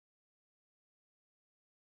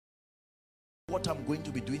What I'm going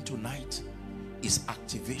to be doing tonight is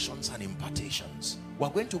activations and impartations. We're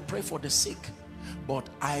going to pray for the sick, but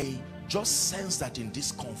I just sense that in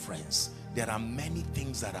this conference there are many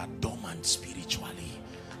things that are dormant spiritually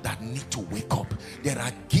that need to wake up. There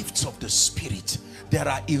are gifts of the Spirit, there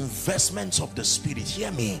are investments of the Spirit,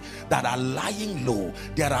 hear me, that are lying low.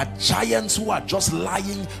 There are giants who are just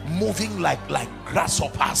lying, moving like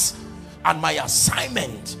grasshoppers, and my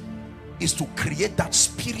assignment is to create that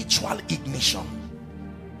spiritual ignition.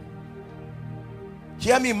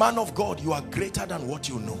 Hear me, man of God, you are greater than what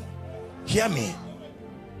you know. Hear me,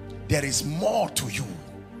 there is more to you.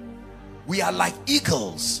 We are like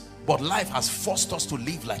eagles, but life has forced us to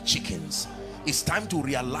live like chickens. It's time to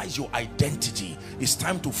realize your identity. It's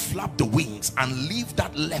time to flap the wings and leave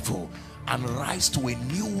that level and rise to a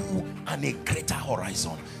new and a greater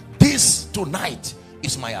horizon. This tonight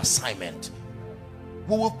is my assignment.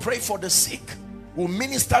 We will pray for the sick, we'll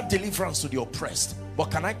minister deliverance to the oppressed. But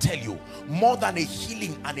can I tell you, more than a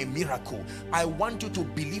healing and a miracle, I want you to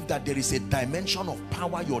believe that there is a dimension of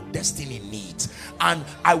power your destiny needs. And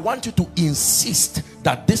I want you to insist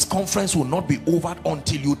that this conference will not be over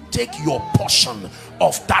until you take your portion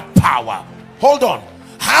of that power. Hold on.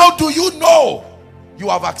 How do you know you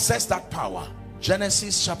have accessed that power?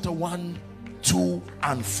 Genesis chapter 1, 2,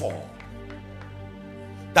 and 4.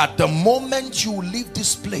 That the moment you leave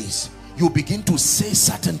this place, you begin to say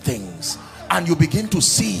certain things and you begin to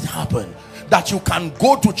see it happen. That you can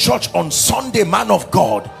go to church on Sunday, man of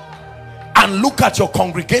God, and look at your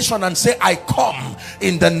congregation and say, I come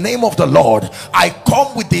in the name of the Lord. I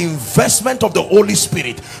come with the investment of the Holy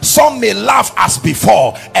Spirit. Some may laugh as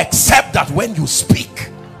before, except that when you speak,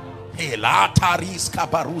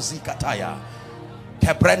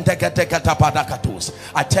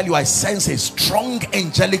 I tell you, I sense a strong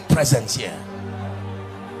angelic presence here.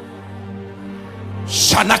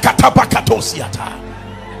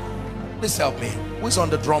 Please help me. Who's on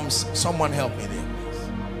the drums? Someone help me there, please.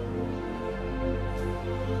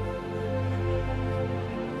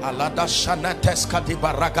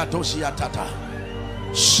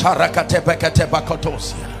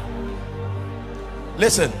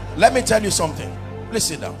 Listen, let me tell you something. Please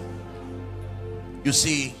sit down. You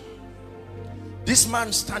see, this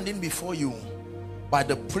man standing before you, by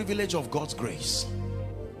the privilege of God's grace,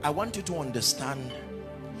 I want you to understand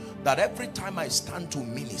that every time I stand to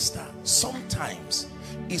minister, sometimes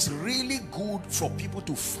it's really good for people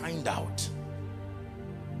to find out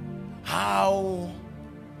how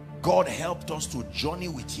God helped us to journey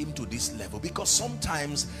with him to this level. Because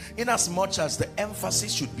sometimes, in as much as the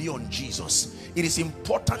emphasis should be on Jesus, it is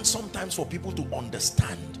important sometimes for people to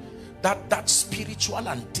understand that spiritual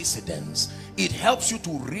antecedents. It helps you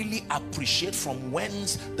to really appreciate from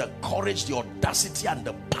whence the courage, the audacity, and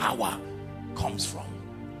the power comes from.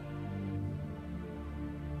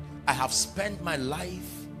 I have spent my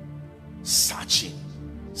life searching,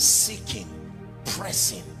 seeking,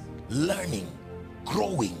 pressing, learning,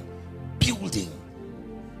 growing, building,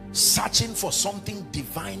 searching for something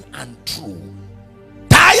divine and true.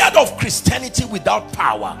 Tired of Christianity without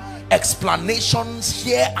power, explanations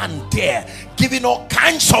here and there, giving all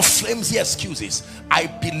kinds of flimsy excuses. I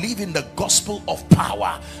believe in the gospel of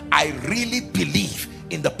power. I really believe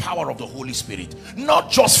in the power of the Holy Spirit. Not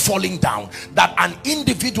just falling down, that an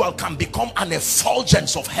individual can become an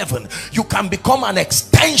effulgence of heaven. You can become an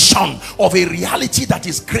extension of a reality that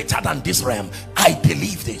is greater than this realm. I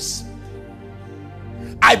believe this.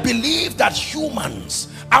 I believe that humans,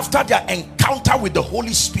 after their encounter with the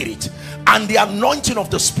Holy Spirit and the anointing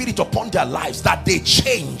of the Spirit upon their lives, that they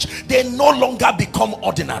change. They no longer become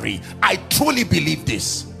ordinary. I truly believe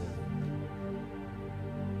this.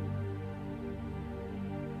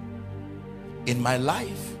 In my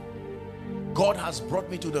life, God has brought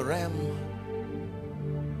me to the realm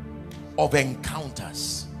of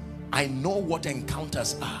encounters. I know what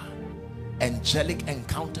encounters are. Angelic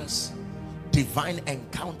encounters, divine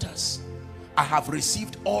encounters. I have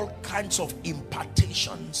received all kinds of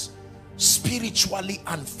impartations, spiritually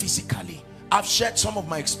and physically. I've shared some of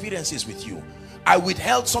my experiences with you. I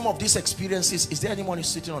withheld some of these experiences. Is there anyone who's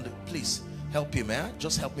sitting on the, please help him, eh?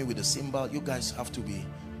 Just help me with the symbol. You guys have to be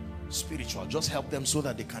spiritual. Just help them so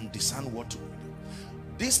that they can discern what to do.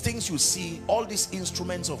 These things you see, all these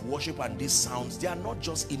instruments of worship and these sounds, they are not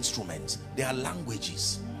just instruments, they are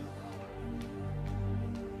languages.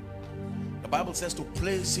 The Bible says to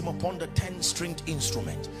place him upon the 10-stringed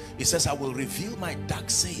instrument. It says, I will reveal my dark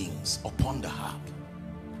sayings upon the harp.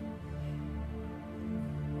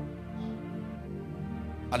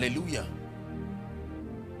 Hallelujah.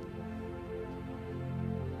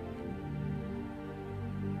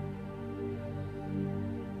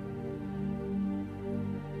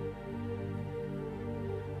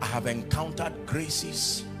 I have encountered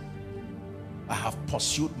graces. I have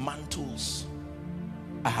pursued mantles.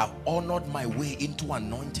 I have honored my way into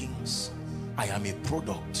anointings. I am a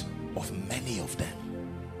product of many of them.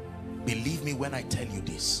 Believe me when I tell you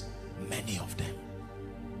this, many of them.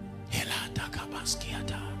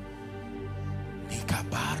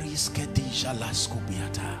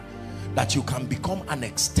 That you can become an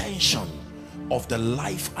extension of the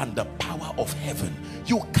life and the power of heaven.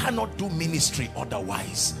 You cannot do ministry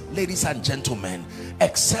otherwise, ladies and gentlemen,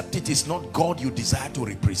 except it is not God you desire to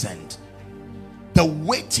represent. The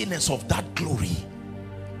weightiness of that glory,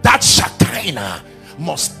 that Shekinah,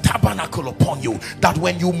 must tabernacle upon you, that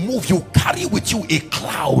when you move, you carry with you a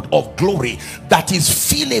cloud of glory that is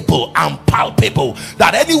feelable and palpable,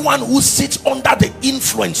 that anyone who sits under the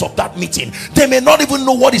influence of that meeting, they may not even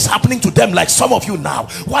know what is happening to them, like some of you now.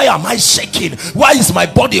 Why am I shaking? Why is my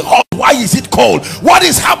body hot? Why is it cold? What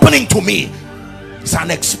is happening to me? It's an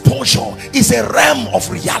exposure. It's a realm of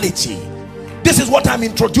reality. This is what I'm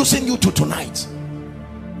introducing you to tonight.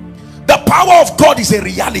 The power of God is a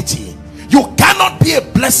reality. You cannot be a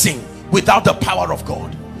blessing without the power of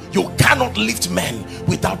God. You cannot lift men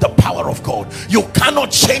without the power of God. You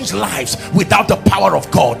cannot change lives without the power of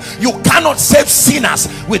God. You cannot save sinners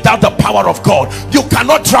without the power of God. You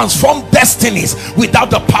cannot transform destinies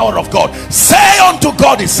without the power of God. Say unto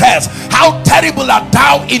God, it says, how terrible art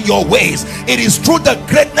thou in your ways. It is through the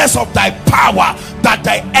greatness of thy power that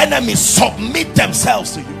thy enemies submit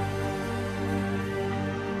themselves to you.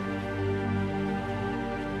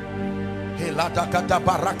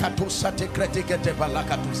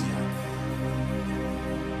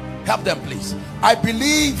 Help them, please. I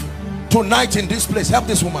believe tonight in this place. Help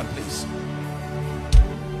this woman, please.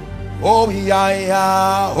 Oh yeah,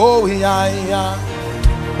 yeah. Oh yeah, yeah.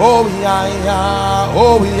 Oh yeah, yeah.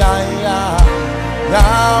 Oh yeah, yeah.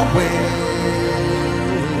 Yahweh,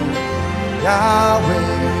 Yahweh.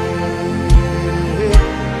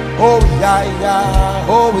 Oh yeah, yeah.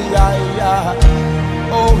 Oh yeah, yeah.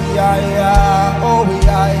 Oh yeah, yeah, oh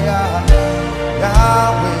yeah, yeah,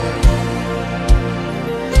 Yahweh.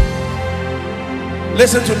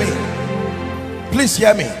 Listen to me, please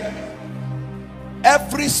hear me.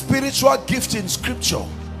 Every spiritual gift in scripture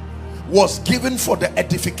was given for the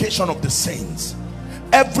edification of the saints.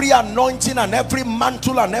 Every anointing and every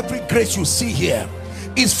mantle and every grace you see here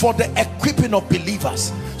is for the equipping of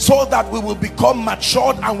believers, so that we will become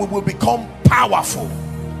matured and we will become powerful.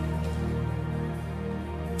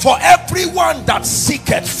 For everyone that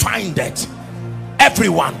seeketh findeth.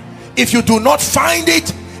 Everyone. If you do not find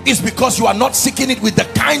it, it's because you are not seeking it with the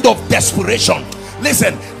kind of desperation.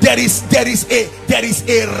 Listen, there is a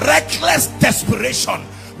reckless desperation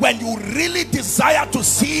when you really desire to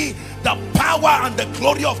see the power and the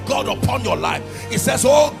glory of God upon your life. It says,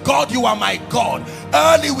 oh God, you are my God,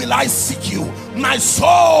 early will I seek you. My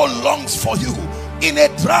soul longs for you in a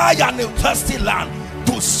dry and a thirsty land,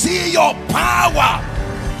 to see your power,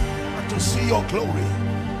 to see your glory.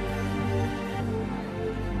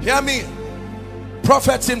 Hear me,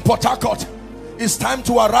 prophets in Port Harcourt, it's time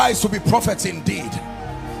to arise to be prophets indeed.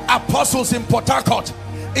 Apostles in Port Harcourt,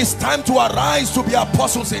 it's time to arise to be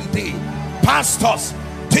apostles indeed. Pastors,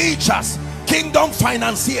 teachers, kingdom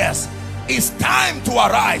financiers, it's time to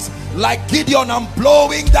arise. Like Gideon, I'm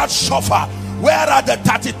blowing that shofar. Where are the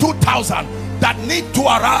 32,000 that need to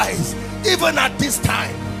arise even at this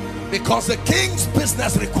time? Because the king's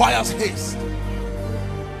business requires haste.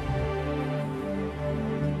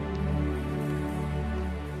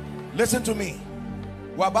 Listen to me,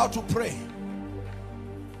 we're about to pray.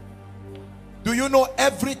 Do you know,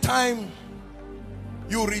 every time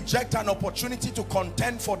you reject an opportunity to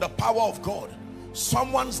contend for the power of God,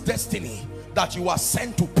 someone's destiny that you are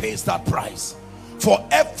sent to pays that price? For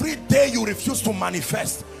every day you refuse to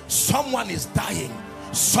manifest, someone is dying,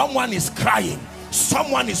 someone is crying,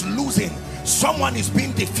 someone is losing, someone is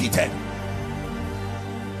being defeated.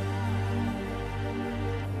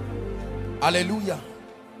 Hallelujah.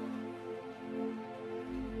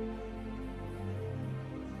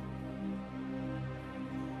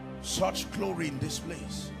 Such glory in this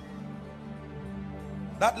place.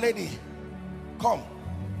 That lady, come.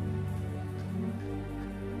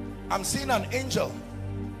 I'm seeing an angel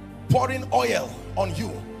pouring oil on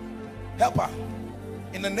you. Help her.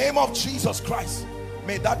 In the name of Jesus Christ,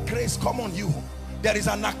 may that grace come on you. There is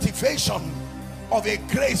an activation of a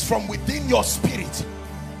grace from within your spirit.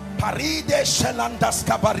 Let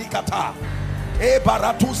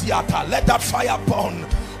that fire burn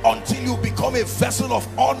until you become a vessel of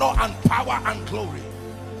honor and power and glory.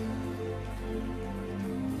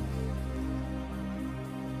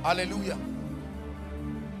 Hallelujah.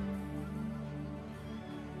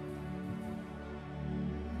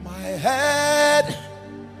 head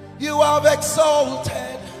you have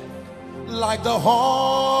exalted like the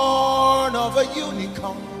horn of a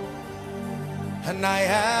unicorn, and I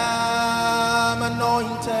am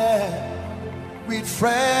anointed with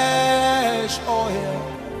fresh oil.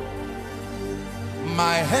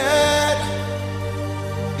 My head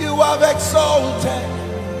you have exalted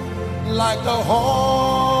like the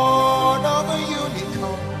horn of a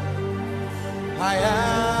unicorn. I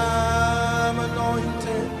am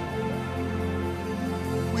anointed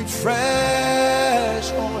with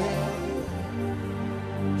fresh oil.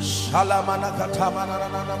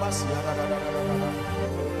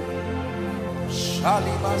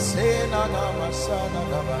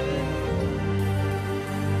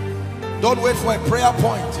 Don't wait for a prayer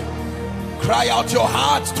point. Cry out your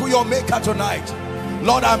heart to your maker tonight.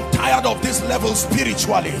 Lord, I'm tired of this level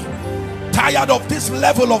spiritually, tired of this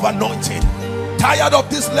level of anointing, tired of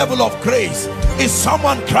this level of grace. Is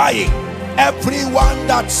someone crying? Everyone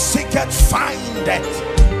that seeketh findeth.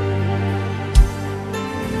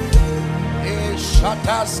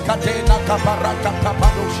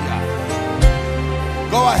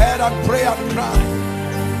 Go ahead and pray and cry.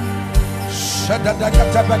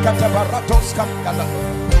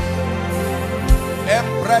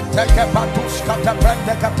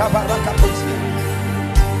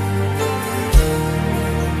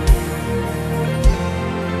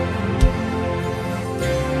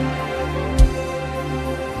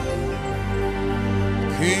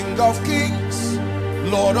 King of kings,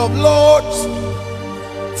 Lord of lords,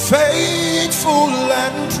 faithful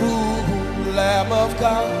and true Lamb of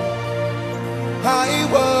God, I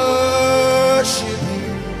worship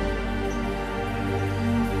you.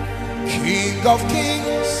 King of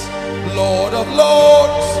kings, Lord of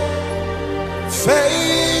lords,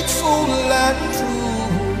 faithful and true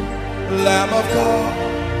Lamb of God,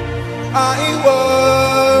 I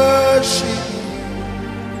worship you.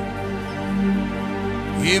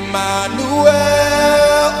 Emmanuel,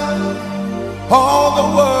 all the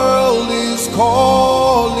world is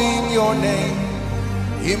calling your name.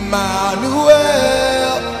 Emmanuel,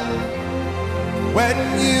 when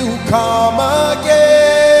you come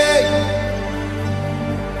again.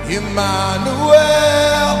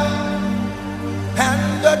 Emmanuel, and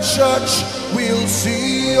the church will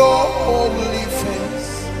see your holy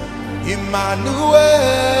face. Emmanuel,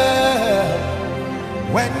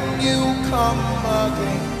 when you come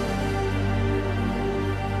again.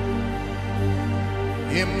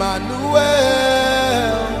 Emmanuel,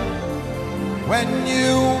 when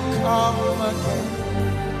you come again.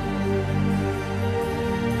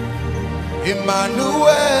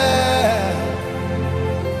 Emmanuel,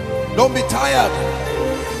 don't be tired.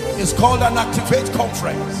 It's called an Activate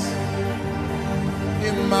conference.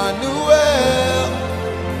 Emmanuel,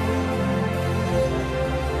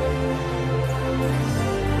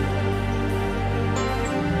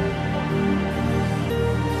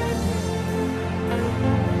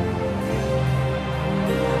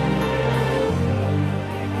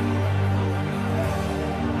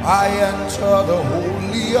 I enter the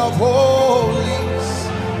Holy of Holies.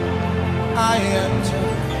 I enter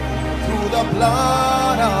through the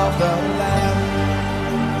blood of the Lamb.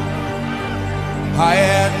 I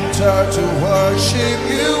enter to worship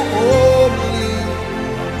you only.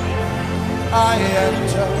 I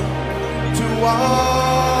enter to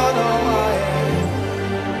honor I am.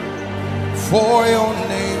 For your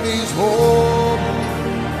name is holy.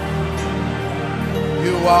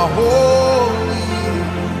 You are holy.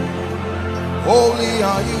 Holy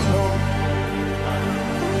are you, Lord.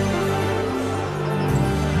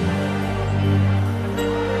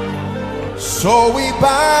 So we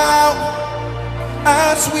bow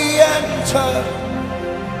as we enter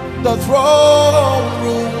the throne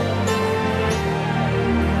room,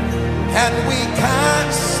 and we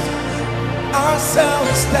cast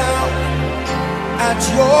ourselves down at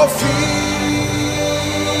your feet.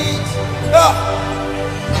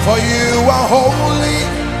 For you are holy,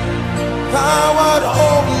 thou art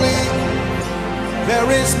holy, there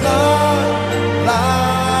is none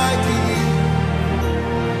like you.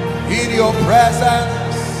 In your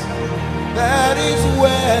presence, that is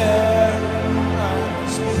where I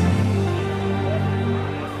speak.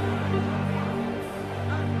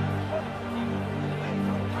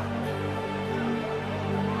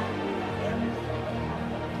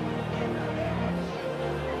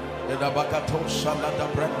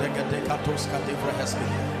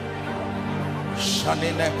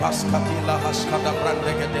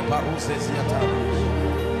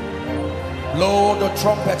 Blow the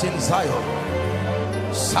trumpet in Zion.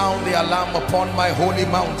 Sound the alarm upon my holy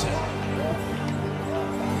mountain.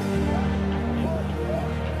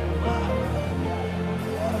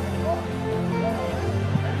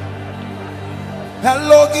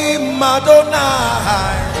 Elohim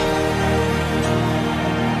Adonai.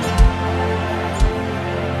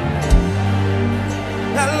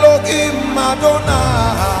 Elohim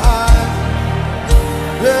Adonai.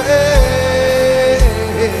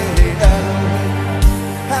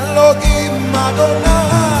 Elohim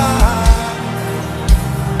Adonai.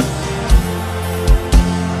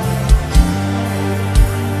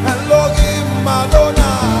 Elohim Adonai.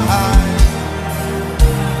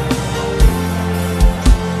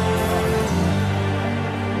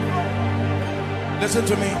 Listen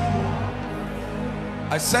to me.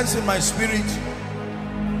 I sense in my spirit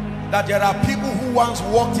that there are people who once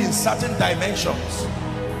walked in certain dimensions,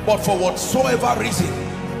 but for whatsoever reason,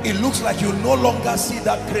 it looks like you no longer see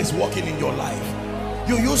that grace working in your life.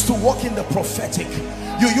 You used to walk in the prophetic.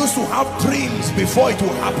 You used to have dreams before it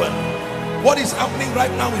will happen. What is happening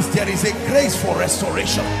right now is there is a grace for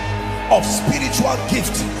restoration of spiritual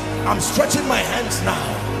gift. I'm stretching my hands now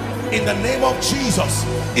in the name of Jesus.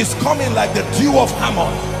 It's coming like the dew of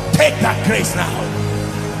Hammon. Take that grace now.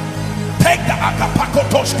 Take the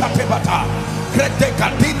akapakotosh katebata krete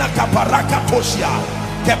kadina kaparaka toshia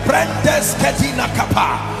kebrendes ketina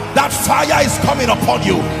kapa. That fire is coming upon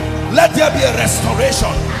you. Let there be a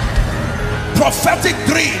restoration. Prophetic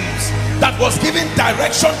dreams that was giving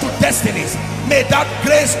direction to destinies, may that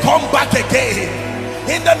grace come back again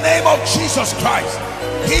in the name of Jesus Christ.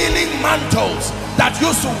 Healing mantles that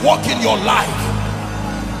used to walk in your life,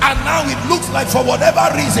 and now it looks like for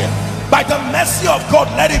whatever reason, by the mercy of God,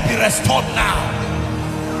 let it be restored now.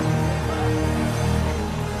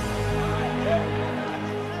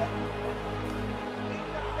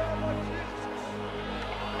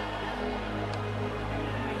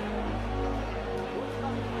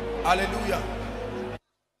 Hallelujah.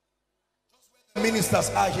 The ministers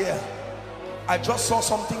are here. I just saw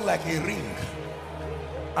something like a ring,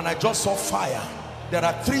 and I just saw fire. There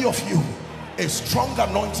are 3 of you, a strong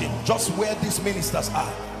anointing just where these ministers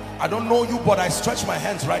are. I don't know you, but I stretch my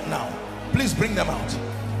hands right now. Please bring them out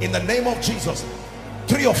in the name of Jesus.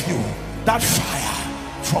 3 of you, that fire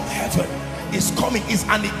from heaven is coming, is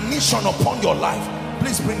an ignition upon your life.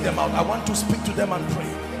 Please bring them out. I want to speak to them and pray.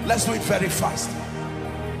 Let's do it very fast.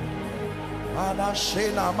 Help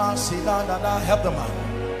them out.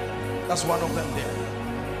 That's one of them there.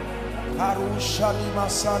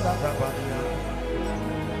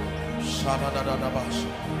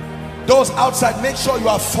 Those outside, make sure you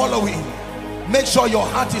are following. Make sure your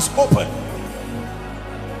heart is open.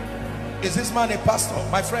 Is this man a pastor?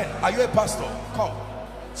 My friend, are you a pastor? Come.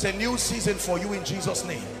 It's a new season for you in Jesus'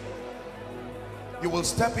 name. You will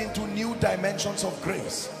step into new dimensions of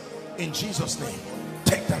grace in Jesus' name.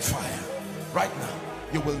 Take that fire right now.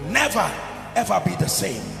 You will never ever be the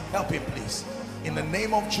same. Help him, please. In the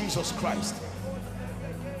name of Jesus Christ.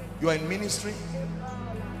 You are in ministry.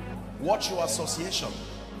 Watch your association.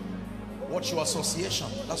 Watch your association.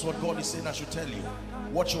 That's what God is saying I should tell you.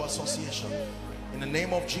 Watch your association. In the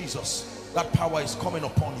name of Jesus, that power is coming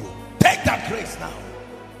upon you. Take that grace now.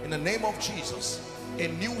 In the name of Jesus, a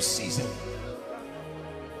new season.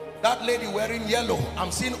 That lady wearing yellow,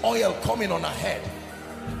 I'm seeing oil coming on her head.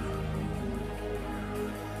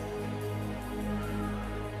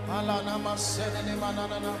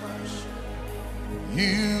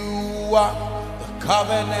 You are the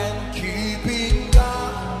covenant keeping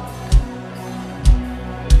God.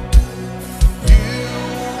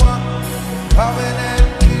 You are the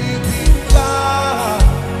covenant keeping God,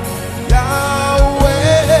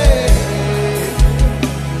 Yahweh.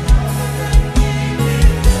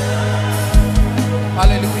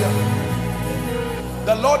 Hallelujah.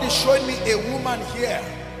 The Lord is showing me a woman here.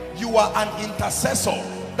 You are an intercessor.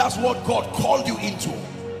 That's what God called you into.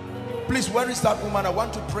 Please, where is that woman? I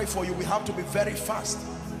want to pray for you. We have to be very fast.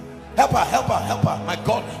 Help her, help her, help her. My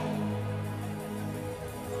God.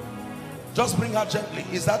 Just bring her gently.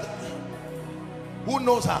 Is that, who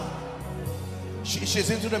knows her? She's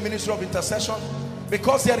into the ministry of intercession.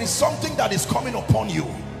 Because there is something that is coming upon you,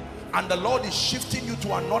 and the Lord is shifting you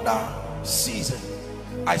to another season.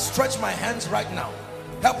 I stretch my hands right now.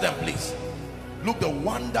 Help them, please. Look, the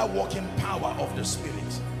wonder working power of the Spirit.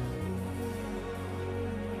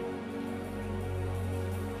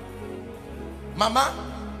 Mama,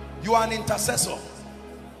 you are an intercessor.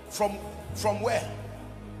 From where?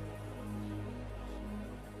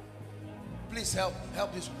 Please help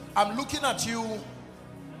this. I'm looking at you.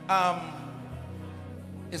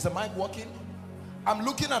 Is the mic working? I'm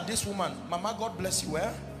looking at this woman. Mama, God bless you.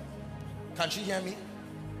 Where? Can she hear me?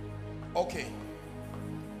 Okay.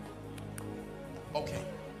 Okay.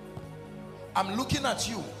 I'm looking at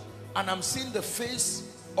you and I'm seeing the face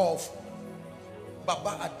of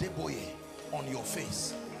Baba Adeboye. on your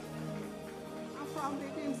face. I'm from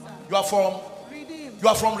Redeem, sir. You are from? Redeem. You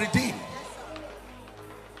are from Redeem.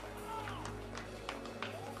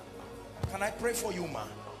 Can I pray for you, ma?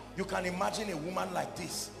 You can imagine a woman like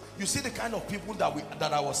this. You see the kind of people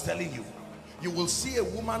that I was telling you. You will see a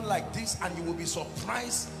woman like this and you will be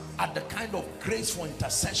surprised at the kind of grace for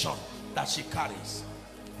intercession that she carries.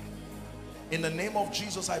 In the name of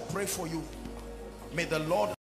Jesus, I pray for you. May the Lord